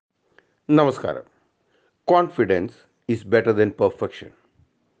Namaskaram. Confidence is better than perfection.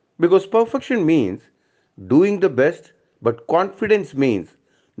 Because perfection means doing the best, but confidence means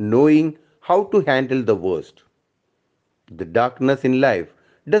knowing how to handle the worst. The darkness in life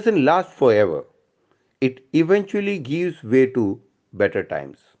doesn't last forever, it eventually gives way to better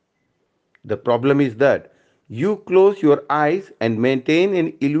times. The problem is that you close your eyes and maintain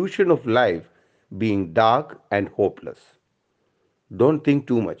an illusion of life being dark and hopeless. Don't think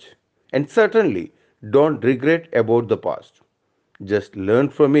too much. And certainly don't regret about the past. Just learn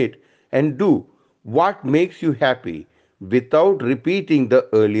from it and do what makes you happy without repeating the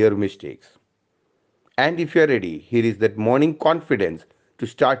earlier mistakes. And if you're ready, here is that morning confidence to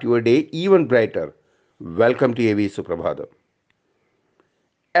start your day even brighter. Welcome to AV Suprabhatham.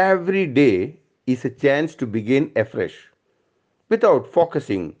 Every day is a chance to begin afresh without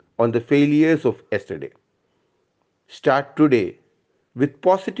focusing on the failures of yesterday. Start today with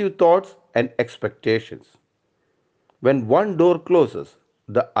positive thoughts and expectations. When one door closes,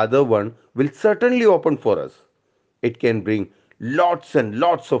 the other one will certainly open for us. It can bring lots and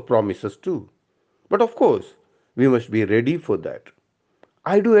lots of promises too. But of course, we must be ready for that.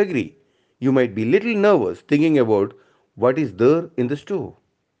 I do agree. You might be little nervous thinking about what is there in the store.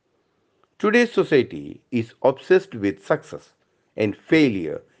 Today's society is obsessed with success, and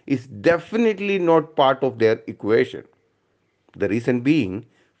failure is definitely not part of their equation. The reason being,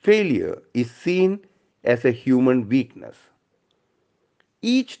 failure is seen as a human weakness.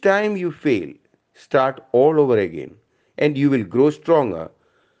 Each time you fail, start all over again, and you will grow stronger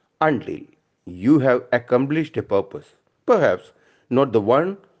until you have accomplished a purpose. Perhaps not the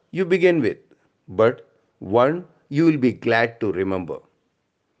one you begin with, but one you will be glad to remember.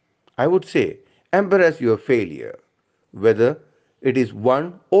 I would say embrace your failure, whether it is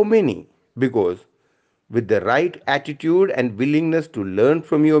one or many, because with the right attitude and willingness to learn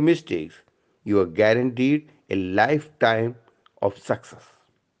from your mistakes, you are guaranteed a lifetime of success.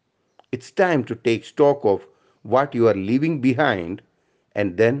 It's time to take stock of what you are leaving behind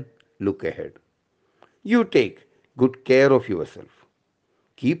and then look ahead. You take good care of yourself.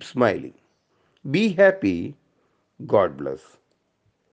 Keep smiling. Be happy. God bless.